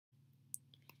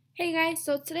Hey guys,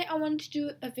 so today I wanted to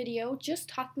do a video just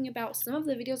talking about some of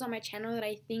the videos on my channel that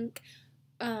I think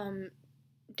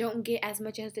don't get as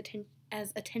much as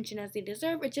attention as they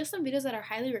deserve. It's just some videos that are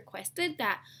highly requested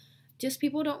that just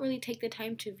people don't really take the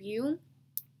time to view.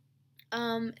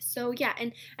 So yeah,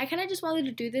 and I kind of just wanted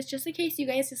to do this just in case you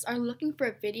guys just are looking for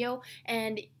a video,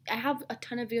 and I have a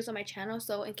ton of videos on my channel,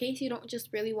 so in case you don't just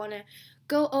really want to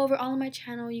go over all of my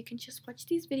channel, you can just watch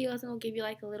these videos and it'll give you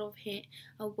like a little hint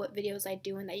of what videos I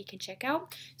do and that you can check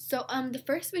out. So the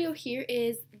first video here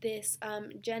is this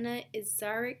JENNA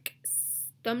EZARIK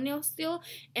thumbnail steal,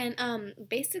 and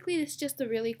basically it's just a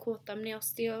really cool thumbnail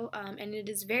steal, and it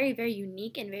is very, very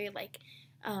unique and very like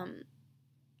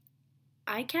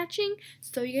eye-catching,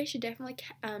 so you guys should definitely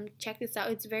check this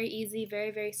out. It's very easy,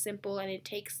 very, very simple, and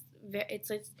it's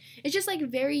just like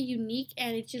very unique,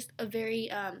 and it's just a very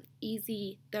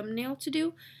easy thumbnail to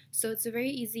do. So it's a very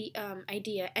easy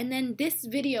idea. And then this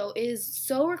video is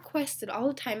so requested all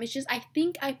the time. It's just, I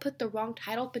think I put the wrong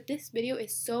title, but this video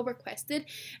is so requested,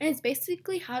 and it's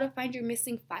basically how to find your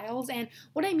missing files. And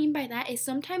what I mean by that is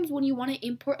sometimes when you want to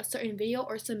import a certain video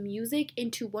or some music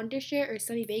into Wondershare or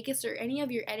Sunny Vegas or any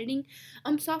of your editing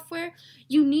software,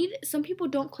 some people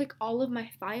don't click all of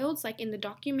my files, like in the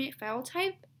document file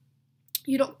type.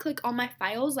 You don't click all my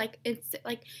files. Like, it's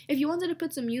like if you wanted to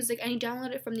put some music and you download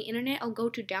it from the internet, I'll go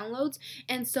to downloads,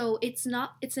 and so it's an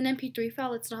MP3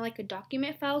 file, it's not like a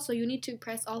document file, so you need to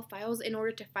press all files in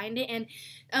order to find it.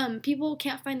 And people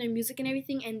can't find their music and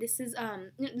everything, and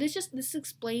this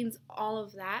explains all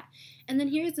of that. And then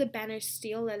here's the banner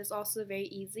steal that is also very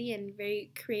easy and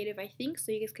very creative, I think,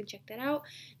 so you guys can check that out.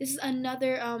 This is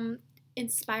another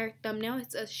inspired thumbnail.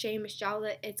 It's a Shay Mitchell.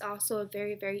 It's also a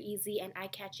very, very easy and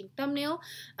eye-catching thumbnail,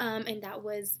 and that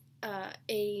was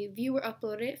a viewer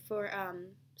uploaded for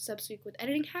Subspeak with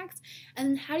editing hacks. And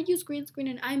then how to use green screen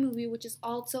in iMovie, which is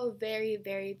also very,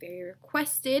 very, very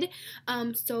requested,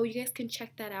 so you guys can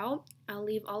check that out. I'll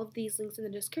leave all of these links in the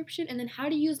description. And then how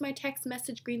to use my text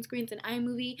message green screens in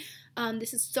iMovie.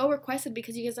 This is so requested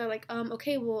because you guys are like,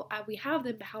 okay, well, we have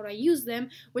them, but how do I use them?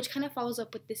 Which kind of follows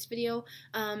up with this video.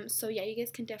 So yeah, you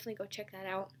guys can definitely go check that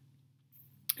out.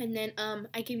 And then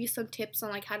I give you some tips on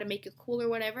like how to make it cool or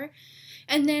whatever.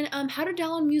 And then how to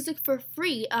download music for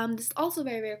free. This is also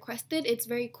very, very requested. It's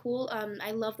very cool.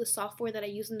 I love the software that I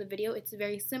use in the video. It's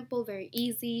very simple, very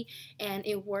easy, and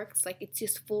it works. Like, it's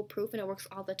just foolproof and it works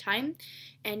all the time.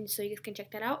 And so you guys can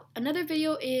check that out. Another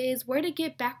video is where to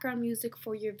get background music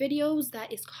for your videos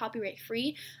that is copyright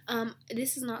free.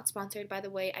 This is not sponsored, by the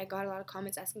way. I got a lot of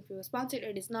comments asking if it was sponsored.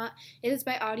 It is not. It is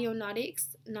by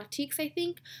Audionautics, I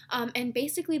think. And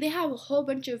basically they have a whole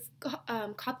bunch of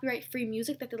copyright free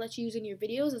music that they let you use in your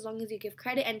videos as long as you give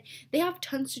credit, and they have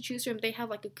tons to choose from. They have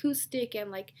like acoustic and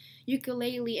like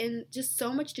ukulele and just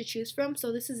so much to choose from,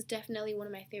 so this is definitely one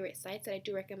of my favorite sites that I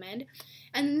do recommend.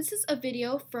 And then this is a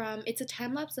video from, it's a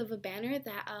time lapse of a banner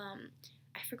that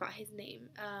I forgot his name.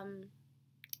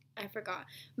 I forgot,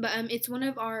 but it's one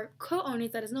of our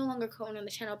co-owners that is no longer co-owner on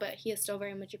the channel, but he is still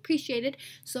very much appreciated,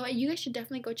 so you guys should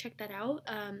definitely go check that out.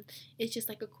 It's just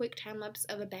like a quick time lapse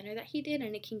of a banner that he did,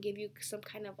 and it can give you some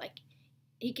kind of like,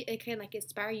 it can like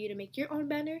inspire you to make your own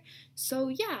banner. So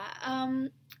yeah,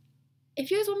 if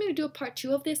you guys want me to do a part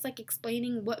 2 of this, like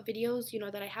explaining what videos,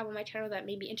 that I have on my channel that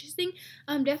may be interesting,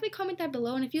 definitely comment that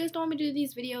below. And if you guys don't want me to do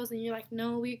these videos and you're like,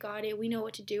 no, we got it, we know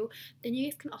what to do, then you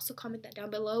guys can also comment that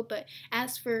down below. But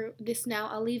as for this now,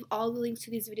 I'll leave all the links to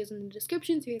these videos in the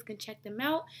description so you guys can check them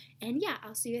out. And yeah,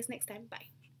 I'll see you guys next time.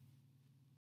 Bye.